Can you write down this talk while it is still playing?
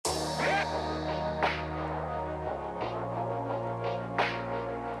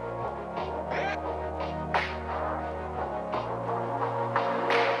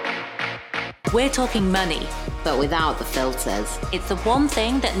We're talking money, but without the filters. It's the one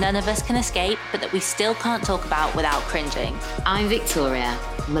thing that none of us can escape, but that we still can't talk about without cringing. I'm Victoria,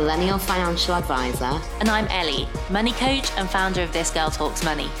 Millennial Financial Advisor. And I'm Ellie, money coach and founder of This Girl Talks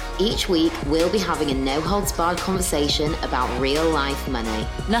Money. Each week, we'll be having a no-holds-barred conversation about real-life money.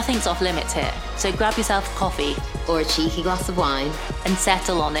 Nothing's off limits here, so grab yourself a coffee or a cheeky glass of wine and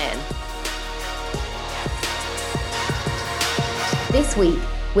settle on in. This week,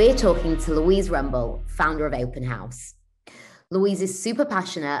 we're talking to Louise Rumble, founder of Open House. Louise is super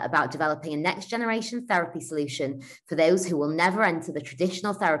passionate about developing a next generation therapy solution for those who will never enter the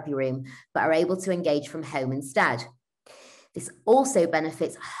traditional therapy room, but are able to engage from home instead. This also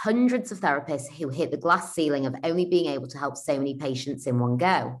benefits hundreds of therapists who hit the glass ceiling of only being able to help so many patients in one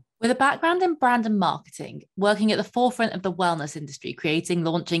go. With a background in brand and marketing, working at the forefront of the wellness industry, creating,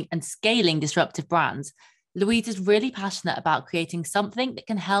 launching and scaling disruptive brands, Louise is really passionate about creating something that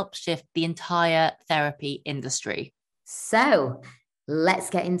can help shift the entire therapy industry. So let's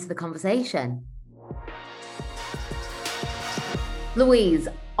get into the conversation. Louise,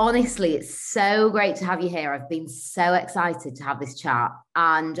 honestly, it's so great to have you here. I've been so excited to have this chat,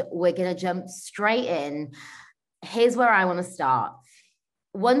 and we're going to jump straight in. Here's where I want to start.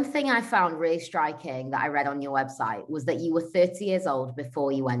 One thing I found really striking that I read on your website was that you were 30 years old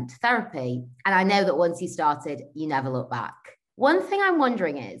before you went to therapy. And I know that once you started, you never look back. One thing I'm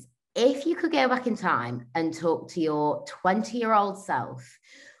wondering is, if you could go back in time and talk to your 20-year-old self,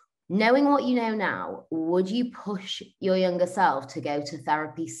 knowing what you know now, would you push your younger self to go to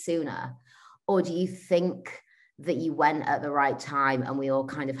therapy sooner? Or do you think that you went at the right time and we all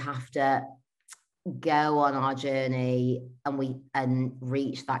kind of have to go on our journey and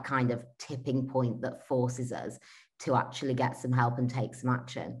reach that kind of tipping point that forces us to actually get some help and take some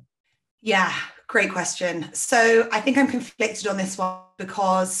action? Yeah, great question. So I think I'm conflicted on this one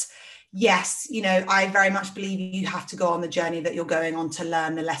because yes, I very much believe you have to go on the journey that you're going on to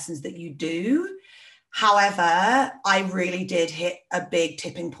learn the lessons that you do. However, I really did hit a big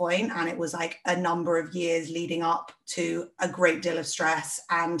tipping point, and it was like a number of years leading up to a great deal of stress.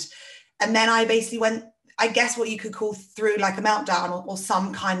 And then I basically went, I guess what you could call through like a meltdown or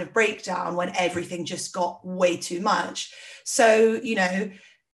some kind of breakdown when everything just got way too much. So,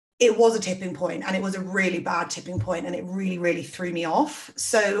 it was a tipping point, and it was a really bad tipping point, and it really, really threw me off.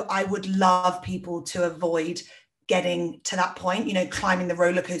 So I would love people to avoid getting to that point, climbing the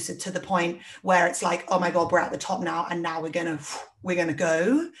roller coaster to the point where it's like, oh my God, we're at the top now, and now we're gonna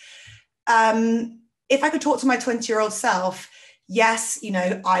go. If I could talk to my 20-year-old self, yes,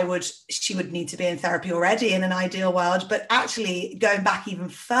 she would need to be in therapy already in an ideal world, but actually going back even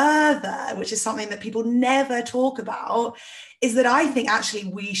further, which is something that people never talk about, is that I think actually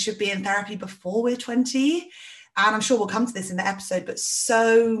we should be in therapy before we're 20. And I'm sure we'll come to this in the episode, but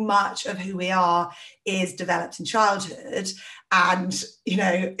so much of who we are is developed in childhood. And,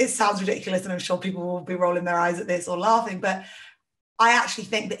 it sounds ridiculous, and I'm sure people will be rolling their eyes at this or laughing, but I actually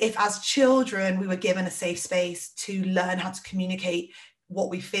think that if as children we were given a safe space to learn how to communicate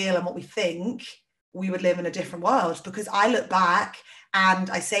what we feel and what we think, we would live in a different world. Because I look back, and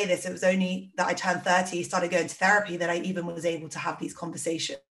I say this, it was only that I turned 30, started going to therapy, that I even was able to have these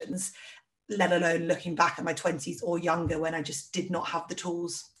conversations, let alone looking back at my 20s or younger when I just did not have the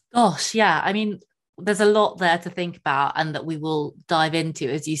tools. Gosh, yeah. I mean, there's a lot there to think about and that we will dive into,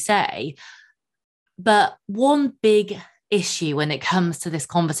 as you say. But one big issue when it comes to this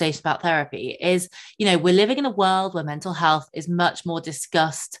conversation about therapy is, we're living in a world where mental health is much more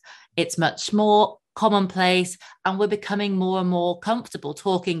discussed. It's much more commonplace, and we're becoming more and more comfortable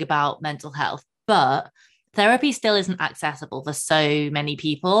talking about mental health. But therapy still isn't accessible for so many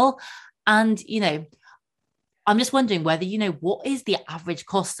people. And, I'm just wondering whether, what is the average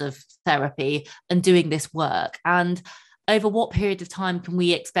cost of therapy and doing this work? And over what period of time can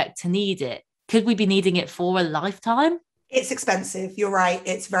we expect to need it? Could we be needing it for a lifetime? It's expensive. You're right.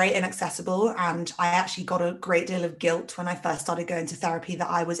 It's very inaccessible. And I actually got a great deal of guilt when I first started going to therapy that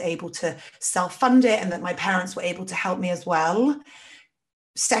I was able to self-fund it and that my parents were able to help me as well.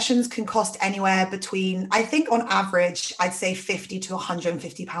 Sessions can cost anywhere between, I think on average, I'd say £50 to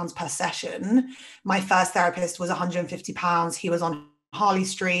 £150 per session. My first therapist was £150. He was on Harley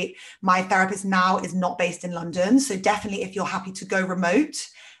Street. My therapist now is not based in London. So definitely if you're happy to go remote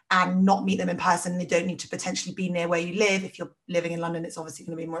and not meet them in person, they don't need to potentially be near where you live. If you're living in London, it's obviously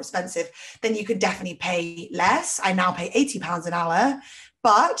going to be more expensive. Then you could definitely pay less. I now pay £80 an hour.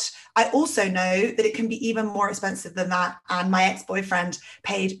 But I also know that it can be even more expensive than that. And my ex-boyfriend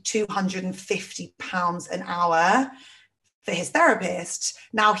paid £250 an hour for his therapist.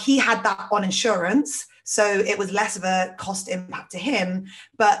 Now, he had that on insurance. So it was less of a cost impact to him,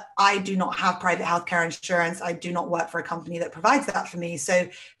 but I do not have private healthcare insurance. I do not work for a company that provides that for me. So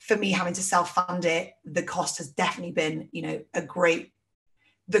for me, having to self-fund it, the cost has definitely been,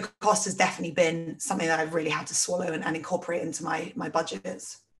 the cost has definitely been something that I've really had to swallow and incorporate into my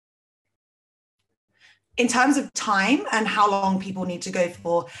budgets. In terms of time and how long people need to go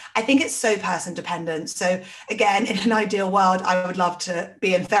for, I think it's so person dependent. So again, in an ideal world, I would love to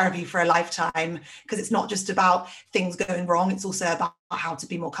be in therapy for a lifetime, because it's not just about things going wrong. It's also about how to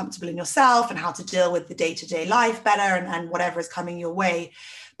be more comfortable in yourself and how to deal with the day-to-day life better and whatever is coming your way.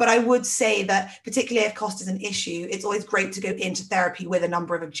 But I would say that particularly if cost is an issue, it's always great to go into therapy with a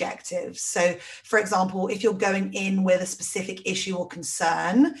number of objectives. So, for example, if you're going in with a specific issue or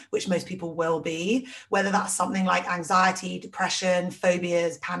concern, which most people will be, whether that's something like anxiety, depression,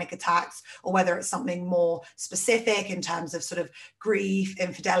 phobias, panic attacks, or whether it's something more specific in terms of sort of grief,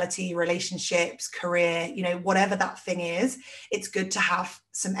 infidelity, relationships, career, whatever that thing is, it's good to have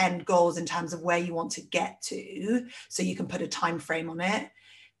some end goals in terms of where you want to get to, so you can put a time frame on it.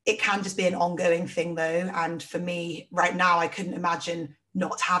 It can just be an ongoing thing though. And for me right now, I couldn't imagine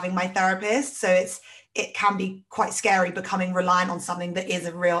not having my therapist. So it can be quite scary becoming reliant on something that is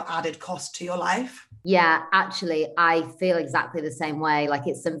a real added cost to your life. Yeah, actually, I feel exactly the same way. Like,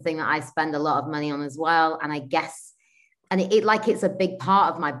 it's something that I spend a lot of money on as well. And I guess, and it's a big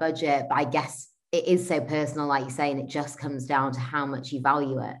part of my budget, but I guess it is so personal, like you say, and it just comes down to how much you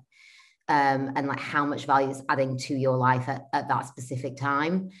value it. And like how much value it's adding to your life at that specific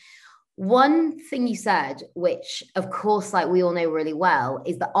time. One thing you said, which of course, like we all know really well,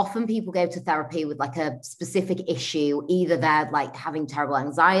 is that often people go to therapy with like a specific issue. Either they're like having terrible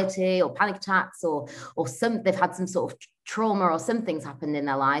anxiety or panic attacks, or they've had some sort of trauma or something's happened in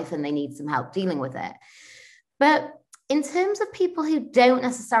their life and they need some help dealing with it. But in terms of people who don't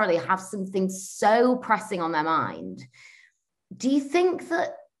necessarily have something so pressing on their mind, do you think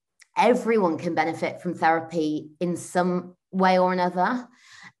that everyone can benefit from therapy in some way or another?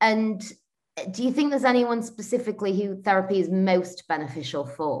 And do you think there's anyone specifically who therapy is most beneficial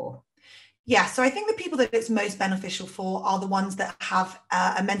for? Yeah, so I think the people that it's most beneficial for are the ones that have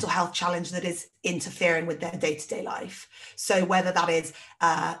a mental health challenge that is interfering with their day-to-day life. So whether that is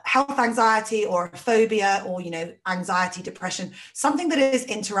health anxiety or a phobia or, anxiety, depression, something that is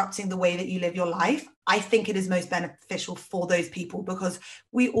interrupting the way that you live your life, I think it is most beneficial for those people, because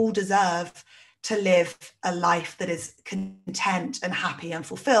we all deserve to live a life that is content and happy and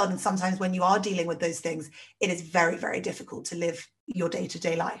fulfilled. And sometimes when you are dealing with those things, it is very, very difficult to live your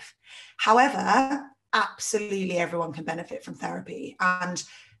day-to-day life. However, absolutely everyone can benefit from therapy. And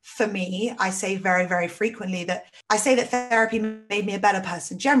for me, I say very, very frequently that therapy made me a better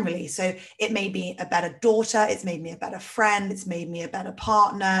person generally. So it made me a better daughter, it's made me a better friend, it's made me a better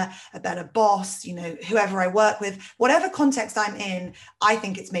partner, a better boss, whoever I work with, whatever context I'm in, I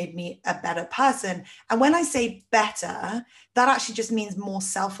think it's made me a better person. And when I say better, that actually just means more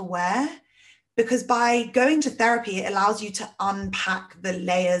self-aware. Because by going to therapy, it allows you to unpack the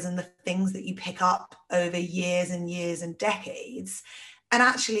layers and the things that you pick up over years and years and decades. And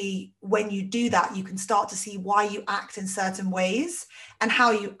actually, when you do that, you can start to see why you act in certain ways, and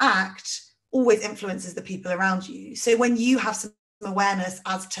how you act always influences the people around you. So when you have some awareness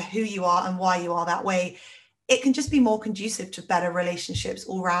as to who you are and why you are that way, it can just be more conducive to better relationships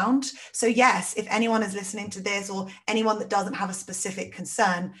all around. So yes, if anyone is listening to this, or anyone that doesn't have a specific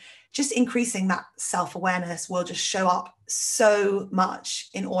concern, just increasing that self-awareness will just show up so much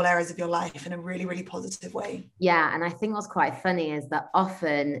in all areas of your life in a really, really positive way. Yeah. And I think what's quite funny is that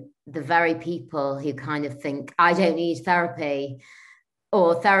often the very people who kind of think, I don't need therapy,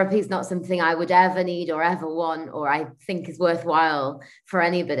 or therapy is not something I would ever need or ever want, or I think is worthwhile for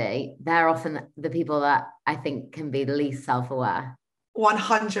anybody, they're often the people that I think can be the least self-aware.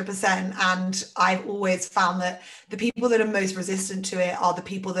 100%. And I've always found that the people that are most resistant to it are the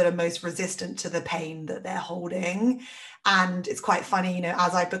people that are most resistant to the pain that they're holding. And it's quite funny,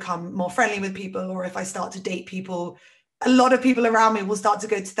 as I become more friendly with people, or if I start to date people, a lot of people around me will start to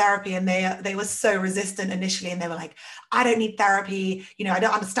go to therapy, and they were so resistant initially, and they were like, I don't need therapy. I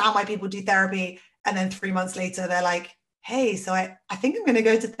don't understand why people do therapy. And then 3 months later, they're like, hey, so I think I'm going to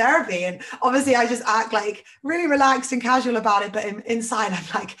go to therapy. And obviously I just act like really relaxed and casual about it. But inside I'm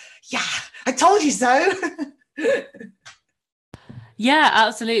like, yeah, I told you so. Yeah,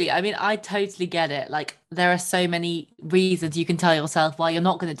 absolutely. I mean, I totally get it. Like, there are so many reasons you can tell yourself why you're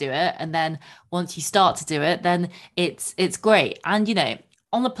not going to do it. And then once you start to do it, then it's great. And,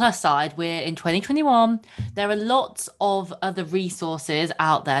 on the plus side, we're in 2021. There are lots of other resources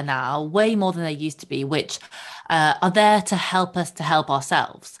out there now, way more than there used to be, which are there to help us to help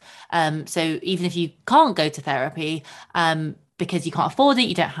ourselves. So even if you can't go to therapy because you can't afford it,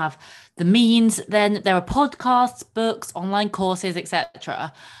 you don't have the means, then there are podcasts, books, online courses,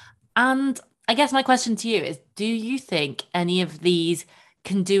 etc. And I guess my question to you is, do you think any of these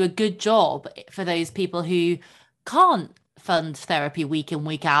can do a good job for those people who can't fund therapy week in,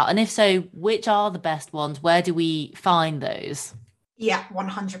 week out? And if so, which are the best ones? Where do we find those? Yeah,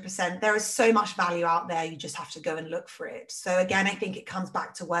 100%. There is so much value out there. You just have to go and look for it. So again, I think it comes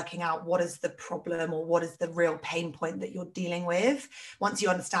back to working out what is the problem or what is the real pain point that you're dealing with. Once you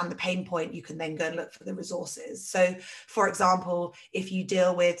understand the pain point, you can then go and look for the resources. So for example, if you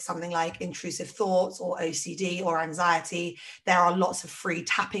deal with something like intrusive thoughts or OCD or anxiety, there are lots of free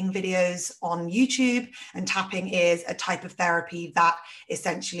tapping videos on YouTube. And tapping is a type of therapy that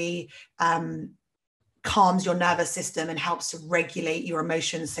essentially calms your nervous system and helps to regulate your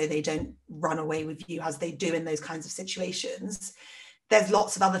emotions so they don't run away with you as they do in those kinds of situations. There's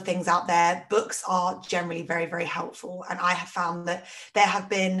lots of other things out there. Books are generally very, very helpful. And I have found that there have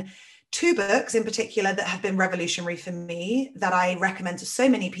been 2 books in particular that have been revolutionary for me that I recommend to so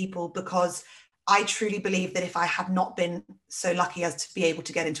many people, because I truly believe that if I had not been so lucky as to be able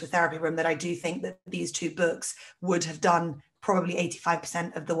to get into a therapy room, that I do think that these 2 books would have done probably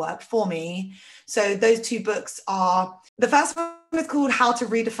 85% of the work for me. So those 2 books are, the first one is called How to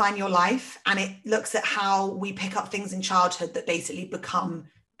Redefine Your Life. And it looks at how we pick up things in childhood that basically become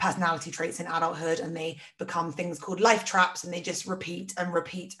personality traits in adulthood, and they become things called life traps, and they just repeat and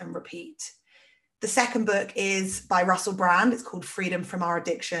repeat and repeat. The second book is by Russell Brand. It's called Freedom from Our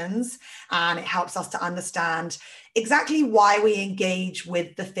Addictions, and it helps us to understand exactly why we engage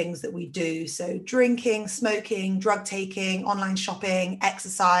with the things that we do. So drinking, smoking, drug taking, online shopping,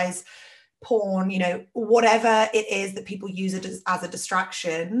 exercise, porn, whatever it is that people use it as a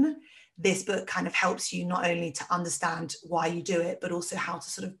distraction. This book kind of helps you not only to understand why you do it, but also how to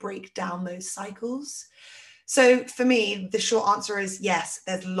sort of break down those cycles. So for me, the short answer is yes,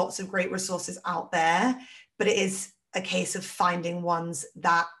 there's lots of great resources out there, but it is a case of finding ones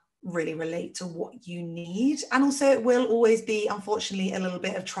that really relate to what you need. And also it will always be, unfortunately, a little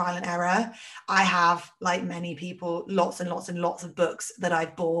bit of trial and error. I have, like many people, lots and lots and lots of books that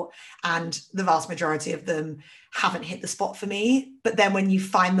I've bought, and the vast majority of them haven't hit the spot for me. But then when you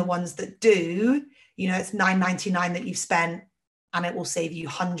find the ones that do, it's $9.99 that you've spent, and it will save you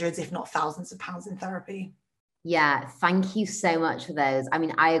hundreds, if not thousands of pounds in therapy. Yeah, thank you so much for those. I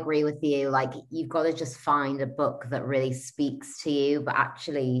mean, I agree with you. Like, you've got to just find a book that really speaks to you. But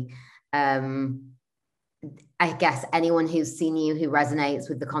actually, I guess anyone who's seen you, who resonates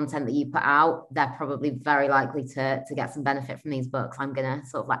with the content that you put out, they're probably very likely to get some benefit from these books. I'm going to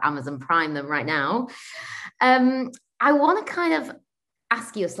sort of like Amazon Prime them right now. I want to kind of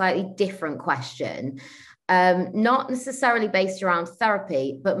ask you a slightly different question, not necessarily based around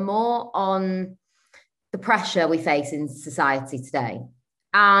therapy, but more on the pressure we face in society today.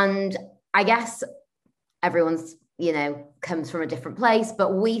 And I guess everyone's, comes from a different place,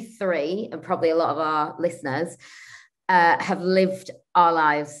 but we 3, and probably a lot of our listeners, have lived our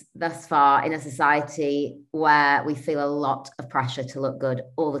lives thus far in a society where we feel a lot of pressure to look good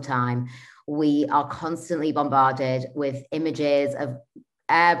all the time. We are constantly bombarded with images of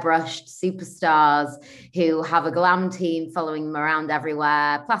airbrushed superstars who have a glam team following them around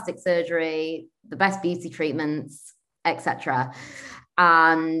everywhere, plastic surgery, the best beauty treatments, etc.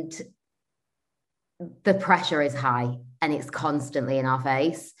 And the pressure is high and it's constantly in our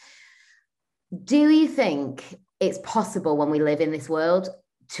face. Do you think it's possible, when we live in this world,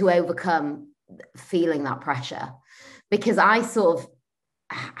 to overcome feeling that pressure? Because I sort of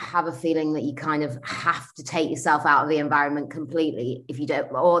have a feeling that you kind of have to take yourself out of the environment completely if you don't,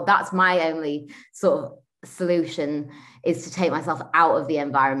 or that's my only sort of solution, is to take myself out of the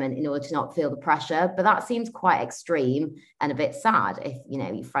environment in order to not feel the pressure. But that seems quite extreme and a bit sad if,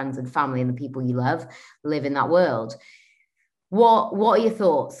 your friends and family and the people you love live in that world. What are your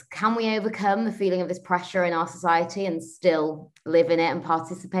thoughts? Can we overcome the feeling of this pressure in our society and still live in it and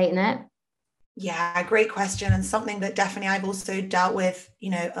participate in it? Yeah, great question. And something that definitely I've also dealt with,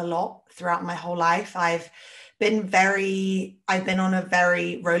 a lot throughout my whole life. I've been on a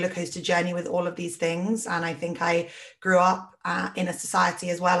very roller coaster journey with all of these things. And I think I grew up in a society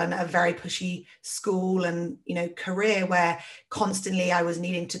as well, and a very pushy school and, career where constantly I was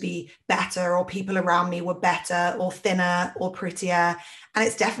needing to be better, or people around me were better or thinner or prettier. And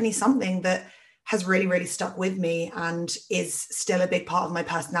it's definitely something that has really, really stuck with me and is still a big part of my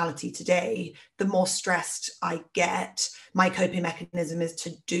personality today. The more stressed I get, my coping mechanism is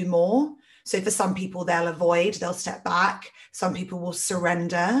to do more. So for some people, they'll avoid, they'll step back. Some people will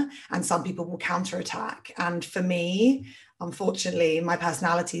surrender, and some people will counterattack. And for me, unfortunately, my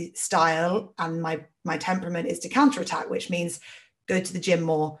personality style and my temperament is to counterattack, which means go to the gym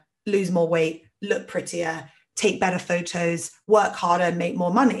more, lose more weight, look prettier, take better photos, work harder, make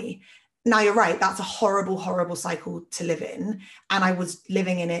more money. Now, you're right, that's a horrible, horrible cycle to live in. And I was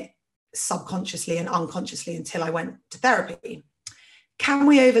living in it subconsciously and unconsciously until I went to therapy. Can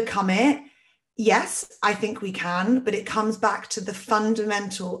we overcome it? Yes, I think we can, but it comes back to the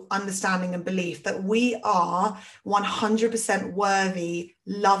fundamental understanding and belief that we are 100% worthy,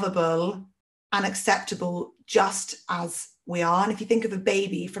 lovable, and acceptable just as we are. And if you think of a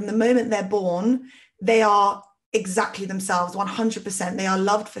baby, from the moment they're born, they are exactly themselves, 100%. They are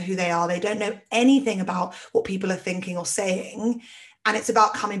loved for who they are. They don't know anything about what people are thinking or saying. And it's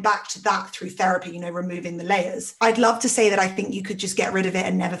about coming back to that through therapy, removing the layers. I'd love to say that I think you could just get rid of it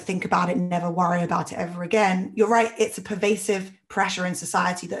and never think about it, never worry about it ever again. You're right. It's a pervasive pressure in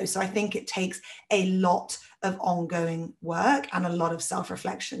society, though. So I think it takes a lot of ongoing work and a lot of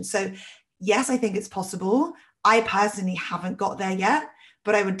self-reflection. So yes, I think it's possible. I personally haven't got there yet,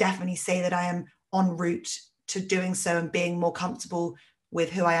 but I would definitely say that I am en route to doing so and being more comfortable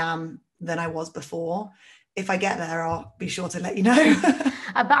with who I am than I was before. If I get there, I'll be sure to let you know.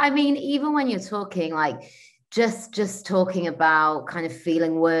 But I mean, even when you're talking just talking about kind of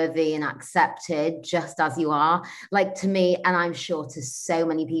feeling worthy and accepted just as you are, to me, and I'm sure to so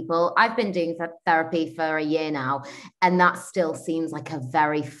many people, I've been doing therapy for a year now, and that still seems like a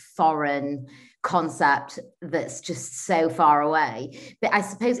very foreign concept that's just so far away. But I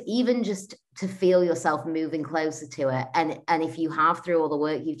suppose even just to feel yourself moving closer to it, and if you have through all the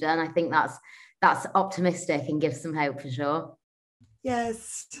work you've done, I think that's optimistic and gives some hope for sure.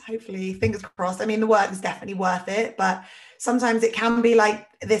 Yes, hopefully, fingers crossed. I mean, the work is definitely worth it, but sometimes it can be like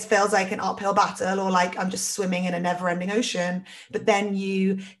this feels like an uphill battle, or like I'm just swimming in a never-ending ocean. But then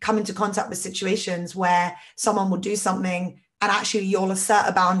you come into contact with situations where someone will do something and actually you'll assert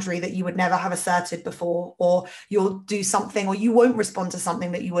a boundary that you would never have asserted before, or you'll do something, or you won't respond to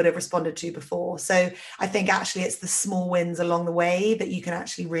something that you would have responded to before. So I think actually it's the small wins along the way that you can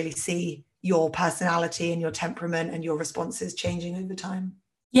actually really see your personality and your temperament and your responses changing over time.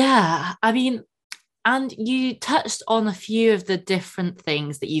 Yeah, I mean, and you touched on a few of the different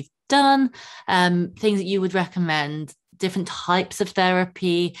things that you've done, things that you would recommend, different types of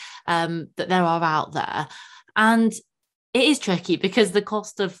therapy that there are out there. And it is tricky because the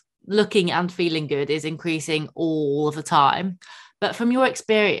cost of looking and feeling good is increasing all of the time. But from your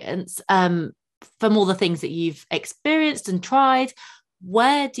experience, from all the things that you've experienced and tried,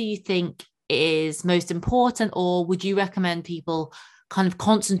 where do you think is most important, or would you recommend people kind of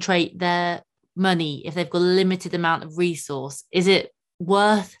concentrate their money if they've got a limited amount of resource? Is it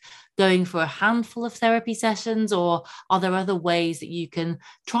worth going for a handful of therapy sessions, or are there other ways that you can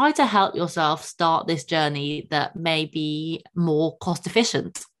try to help yourself start this journey that may be more cost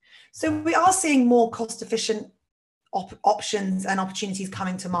efficient? So we are seeing more cost efficient options and opportunities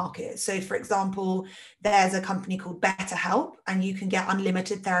coming to market. So for example, there's a company called BetterHelp, and you can get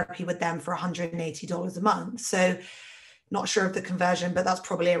unlimited therapy with them for $180 a month. So not sure of the conversion, but that's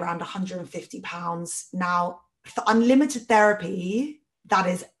probably around £150. Now, for unlimited therapy, that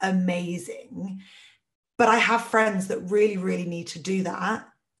is amazing. But I have friends that really, really need to do that.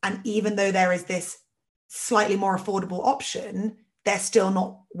 And even though there is this slightly more affordable option, they're still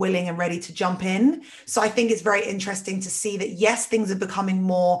not willing and ready to jump in. So I think it's very interesting to see that, yes, things are becoming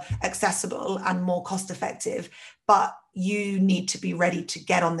more accessible and more cost effective, but you need to be ready to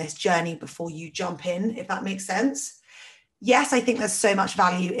get on this journey before you jump in, if that makes sense. Yes, I think there's so much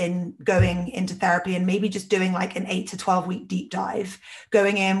value in going into therapy and maybe just doing like an 8 to 12 week deep dive,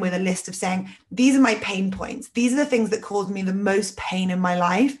 going in with a list of saying, these are my pain points. These are the things that cause me the most pain in my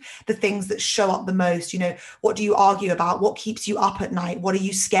life, the things that show up the most. What do you argue about? What keeps you up at night? What are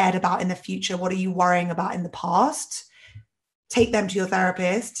you scared about in the future? What are you worrying about in the past? Take them to your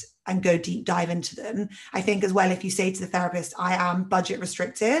therapist and go deep dive into them. I think as well, if you say to the therapist, I am budget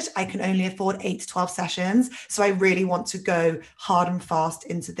restricted, I can only afford 8 to 12 sessions, so I really want to go hard and fast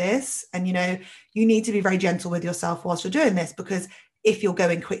into this. And, you need to be very gentle with yourself whilst you're doing this, because if you're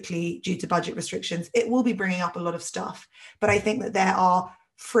going quickly due to budget restrictions, it will be bringing up a lot of stuff. But I think that there are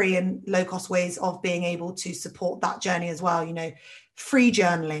free and low cost ways of being able to support that journey as well. Free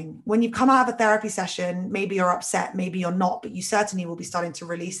journaling. When you come out of a therapy session, maybe you're upset, maybe you're not, but you certainly will be starting to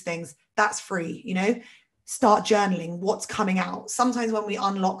release things. That's free. start journaling what's coming out. Sometimes when we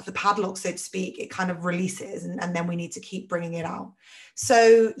unlock the padlock, so to speak, it kind of releases, and then we need to keep bringing it out.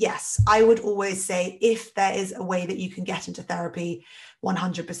 So yes, I would always say, if there is a way that you can get into therapy,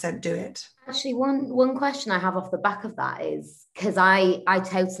 100% do it. Actually, one question I have off the back of that is, because I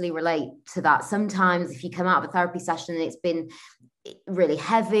totally relate to that. Sometimes if you come out of a therapy session and it's been really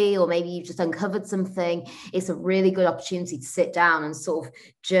heavy, or maybe you've just uncovered something, it's a really good opportunity to sit down and sort of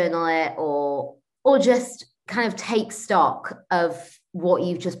journal it, or just kind of take stock of what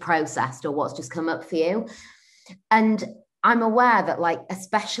you've just processed or what's just come up for you. And I'm aware that, like,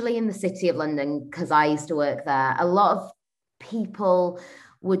 especially in the City of London, because I used to work there, a lot of people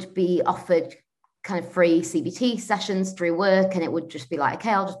would be offered kind of free CBT sessions through work, and it would just be like, okay,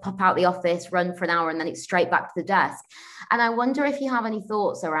 I'll just pop out the office, run for an hour, and then it's straight back to the desk. And I wonder if you have any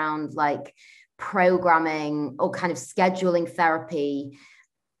thoughts around like programming or kind of scheduling therapy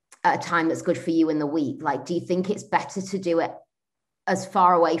at a time that's good for you in the week. Like, do you think it's better to do it as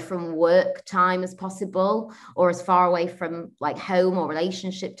far away from work time as possible, or as far away from like home or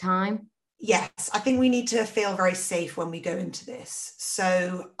relationship time? Yes, I think we need to feel very safe when we go into this.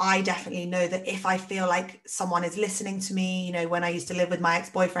 So I definitely know that if I feel like someone is listening to me, you know, when I used to live with my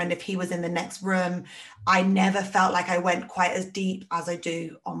ex-boyfriend, if he was in the next room, I never felt like I went quite as deep as I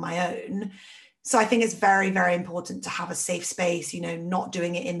do on my own. So I think it's very, very important to have a safe space, you know, not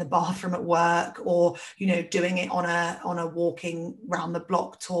doing it in the bathroom at work, or, you know, doing it on a walking round the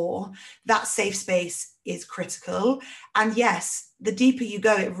block tour. That safe space is critical. And yes, the deeper you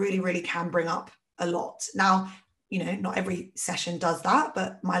go, it really, really can bring up a lot. Now, you know, not every session does that,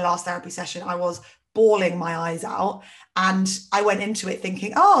 but my last therapy session, I was bawling my eyes out, and I went into it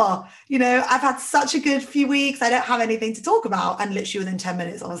thinking, oh, you know, I've had such a good few weeks, I don't have anything to talk about. And literally within 10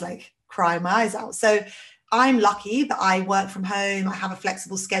 minutes, I was like, crying my eyes out. So I'm lucky that I work from home. I have a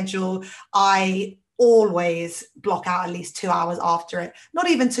flexible schedule. I always block out at least 2 hours after it, not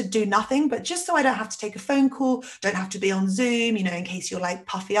even to do nothing, but just so I don't have to take a phone call, don't have to be on Zoom, you know, in case you're like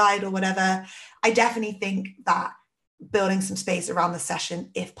puffy eyed or whatever. I definitely think that building some space around the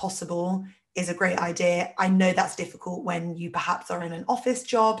session, if possible, is a great idea. I know that's difficult when you perhaps are in an office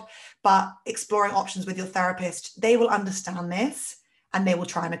job, but exploring options with your therapist, they will understand this, and they will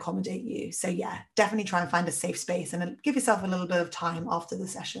try and accommodate you. So yeah, definitely try and find a safe space and give yourself a little bit of time after the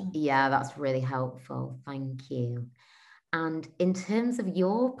session. Yeah, that's really helpful. Thank you. And in terms of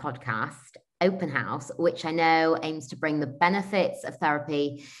your podcast, Open House, which I know aims to bring the benefits of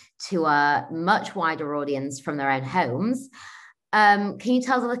therapy to a much wider audience from their own homes, can you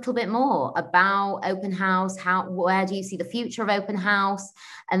tell us a little bit more about Open House? Where do you see the future of Open House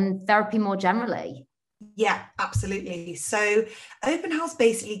and therapy more generally? Yeah, absolutely. So Open House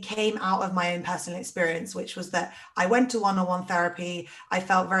basically came out of my own personal experience, which was that I went to one-on-one therapy. I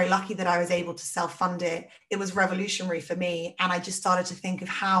felt very lucky that I was able to self-fund it. It was revolutionary for me. And I just started to think of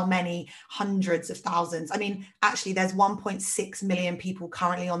how many hundreds of thousands. I mean, actually, there's 1.6 million people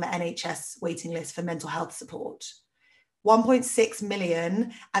currently on the NHS waiting list for mental health support. 1.6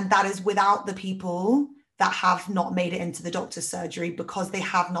 million. And that is without the people that have not made it into the doctor's surgery because they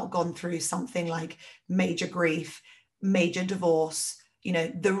have not gone through something like major grief, major divorce, you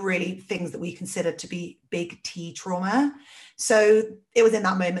know, the really things that we consider to be big T trauma. So it was in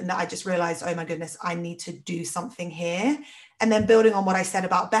that moment that I just realized, oh my goodness, I need to do something here. And then building on what I said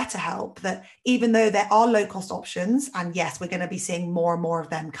about BetterHelp, that even though there are low cost options, and yes, we're going to be seeing more and more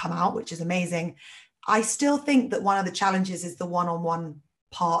of them come out, which is amazing, I still think that one of the challenges is the one-on-one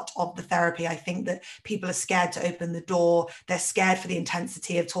part of the therapy. I think that people are scared to open the door. They're scared for the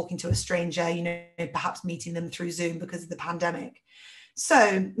intensity of talking to a stranger, you know, perhaps meeting them through Zoom because of the pandemic.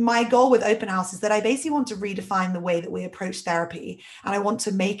 So my goal with Open House is that I basically want to redefine the way that we approach therapy. And I want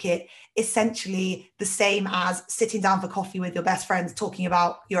to make it essentially the same as sitting down for coffee with your best friends, talking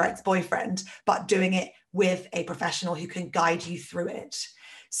about your ex-boyfriend, but doing it with a professional who can guide you through it.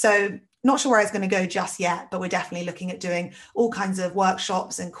 So not sure where it's going to go just yet, but we're definitely looking at doing all kinds of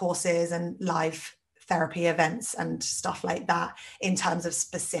workshops and courses and live therapy events and stuff like that in terms of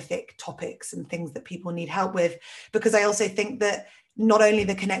specific topics and things that people need help with. Because I also think that not only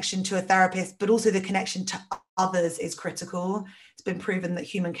the connection to a therapist, but also the connection to others is critical. It's been proven that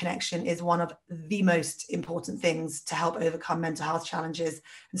human connection is one of the most important things to help overcome mental health challenges.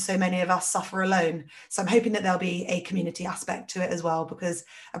 And so many of us suffer alone. So I'm hoping that there'll be a community aspect to it as well, because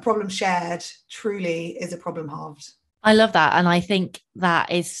a problem shared truly is a problem halved. I love that. And I think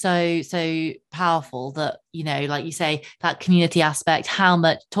that is so, so powerful that, you know, like you say, that community aspect, how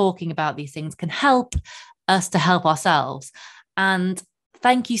much talking about these things can help us to help ourselves. And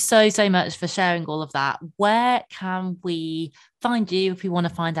Thank you so much for sharing all of that. Where can we find you if we want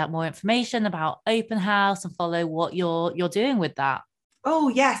to find out more information about Open House and follow what you're doing with that? Oh,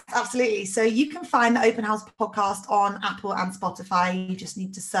 yes, absolutely. So you can find the Open House podcast on Apple and Spotify. You just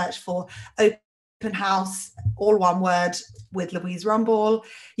need to search for Open House, all one word, with Louise Rumble.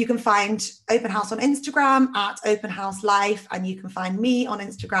 You can find Open House on Instagram at Open House Life, and you can find me on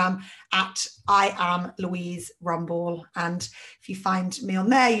Instagram at I am Louise Rumble. And if you find me on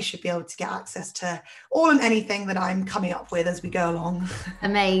there, you should be able to get access to all and anything that I'm coming up with as we go along.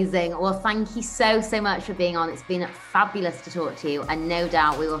 Amazing. Well, thank you so much for being on. It's been fabulous to talk to you, and no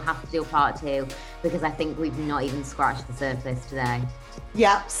doubt we will have to do a part 2 because I think we've not even scratched the surface today.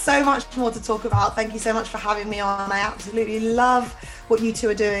 Yeah, so much more to talk about. Thank you so much for having me on. I absolutely love what you two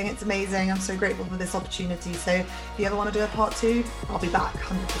are doing. It's amazing. I'm so grateful for this opportunity. So if you ever want to do a part 2, I'll be back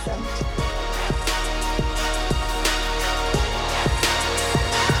 100%.